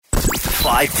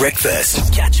5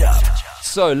 Breakfast. Catch up.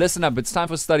 So listen up, it's time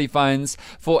for Study Finds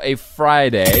for a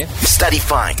Friday. Study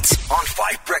Finds on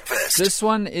 5 Breakfast. This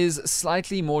one is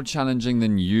slightly more challenging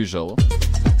than usual.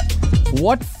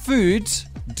 What food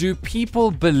do people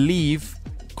believe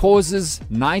causes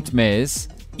nightmares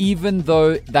even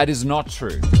though that is not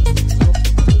true?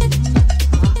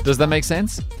 Does that make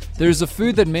sense? There is a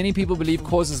food that many people believe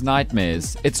causes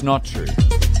nightmares. It's not true.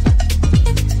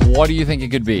 What do you think it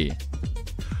could be?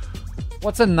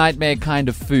 What's a nightmare kind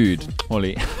of food,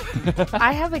 Holly?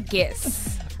 I have a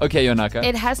guess. Okay, Yonaka.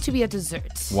 It has to be a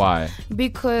dessert. Why?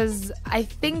 Because I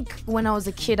think when I was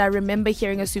a kid, I remember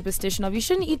hearing a superstition of you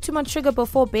shouldn't eat too much sugar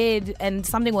before bed and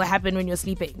something will happen when you're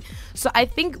sleeping. So I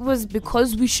think it was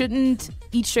because we shouldn't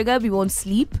eat sugar, we won't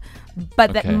sleep.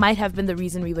 But that might have been the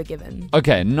reason we were given.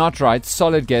 Okay, not right.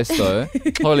 Solid guess though.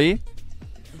 Holly?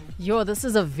 This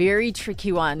is a very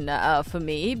tricky one for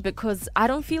me because I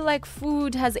don't feel like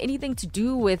food has anything to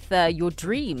do with your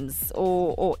dreams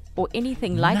or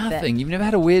anything like that. Nothing. You've never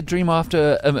had a weird dream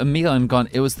after a meal and gone,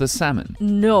 it was the salmon?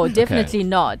 No, definitely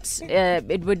not.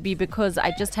 It would be because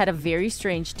I just had a very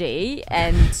strange day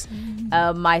and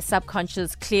my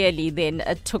subconscious clearly then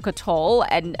took a toll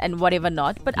and whatever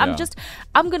not. But I'm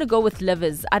going to go with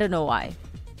livers. I don't know why.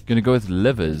 Gonna go with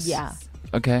livers? Yeah.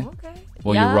 Okay.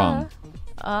 Well, you're wrong.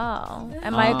 Oh,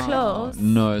 am I close?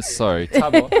 No, sorry.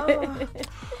 Tabo.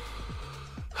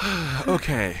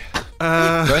 Okay.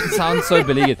 Don't sound so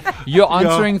beleaguered. You're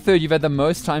answering third. You've had the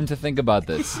most time to think about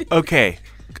this. Okay.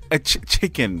 A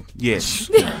chicken,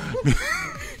 yes.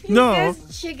 No.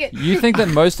 Chicken. You think that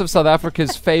most of South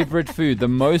Africa's favorite food, the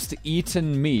most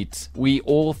eaten meat, we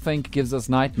all think gives us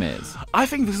nightmares? I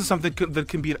think this is something that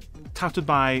can be touted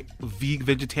by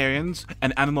vegetarians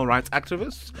and animal rights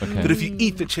activists. Okay. That if you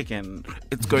eat the chicken,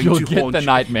 it's going You'll to get haunt the you.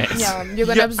 nightmares. Yeah, you're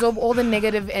going to absorb all the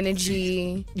negative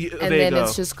energy Yeah, and there you then go.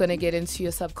 it's just going to get into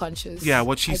your subconscious. Yeah,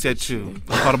 what she I said get too. you.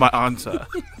 That's part of my answer.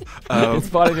 It's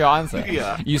part of your answer.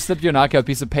 Yeah. You slipped Yonaka a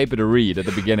piece of paper to read at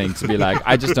the beginning to be like,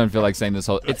 I just don't feel like saying this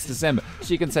whole... It's December.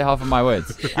 She can say half of my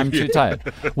words. I'm too tired.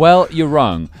 Well, you're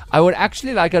wrong. I would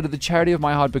actually like, out of the charity of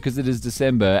my heart, because it is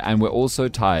December and we're all so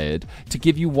tired, to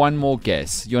give you one more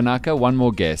guess. Yonaka, one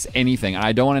more guess. Anything. And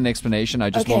I don't want an explanation. I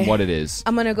just want what it is.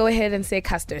 I'm going to go ahead and say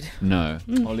custard. No.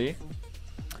 Ollie?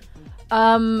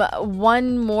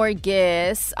 One more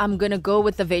guess. I'm going to go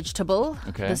with the vegetable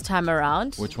this time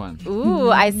around. Which one? Ooh,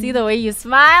 I see the way you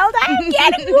smiled. I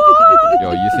get it. Whoa.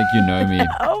 Yo, you think you know me.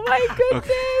 Oh my goodness.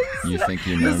 You think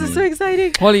you know This me. is so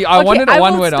exciting. Holly, I wanted a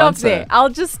one-word stop answer. There. I'll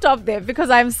just stop there because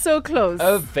I'm so close.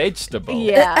 A vegetable.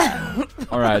 Yeah.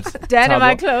 All right. Dan, am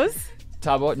I Tabo? close?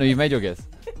 Tabo? No, you've made your guess.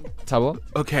 Tabo?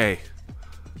 Okay.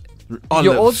 You're all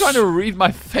Olives. trying to read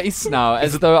my face now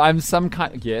as though I'm some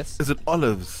kind... Yes? Is it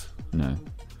olives? No.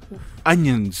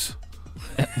 Onions?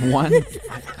 One? I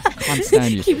can't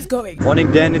stand you. Keeps going.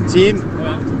 Morning, Dan and team.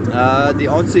 The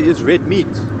answer is red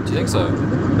meat. Do you think so?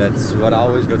 That's what I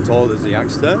always got told as a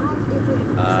youngster.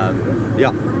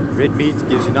 Red meat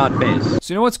gives you nightmares.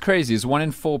 So you know what's crazy is 1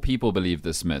 in 4 people believe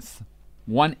this myth.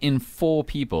 1 in 4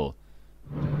 people.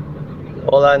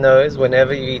 All I know is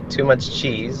whenever you eat too much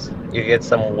cheese, you get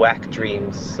some whack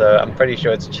dreams. So I'm pretty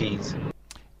sure it's cheese.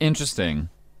 Interesting.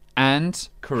 And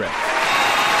correct.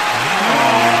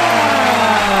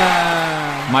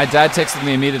 My dad texted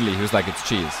me immediately. He was like, it's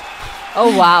cheese.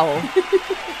 Oh, wow.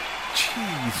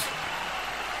 Cheese.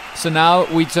 So now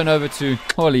we turn over to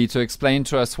Holly to explain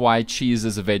to us why cheese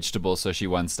is a vegetable, so she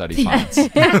won Study Finds.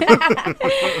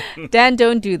 Dan,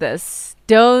 don't do this.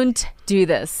 Don't do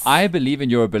this. I believe in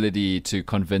your ability to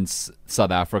convince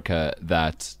South Africa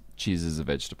that cheese is a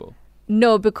vegetable.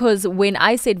 No, because when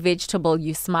I said vegetable,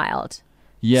 you smiled.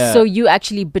 Yeah. So you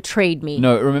actually betrayed me.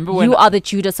 No, remember when... You are the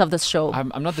Judas of the show.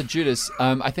 I'm not the Judas.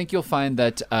 I think you'll find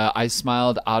that I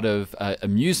smiled out of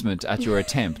amusement at your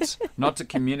attempt, not to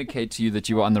communicate to you that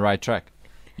you were on the right track.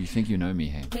 You think you know me,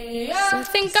 hey? So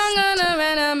think I'm gonna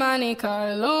rent a Monte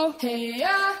Carlo. Hey,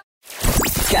 yeah.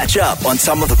 Catch up on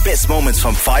some of the best moments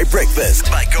from 5 Breakfast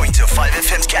by going to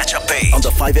 5FM's catch-up page on the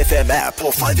 5FM app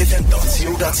or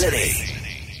 5FM.co.za.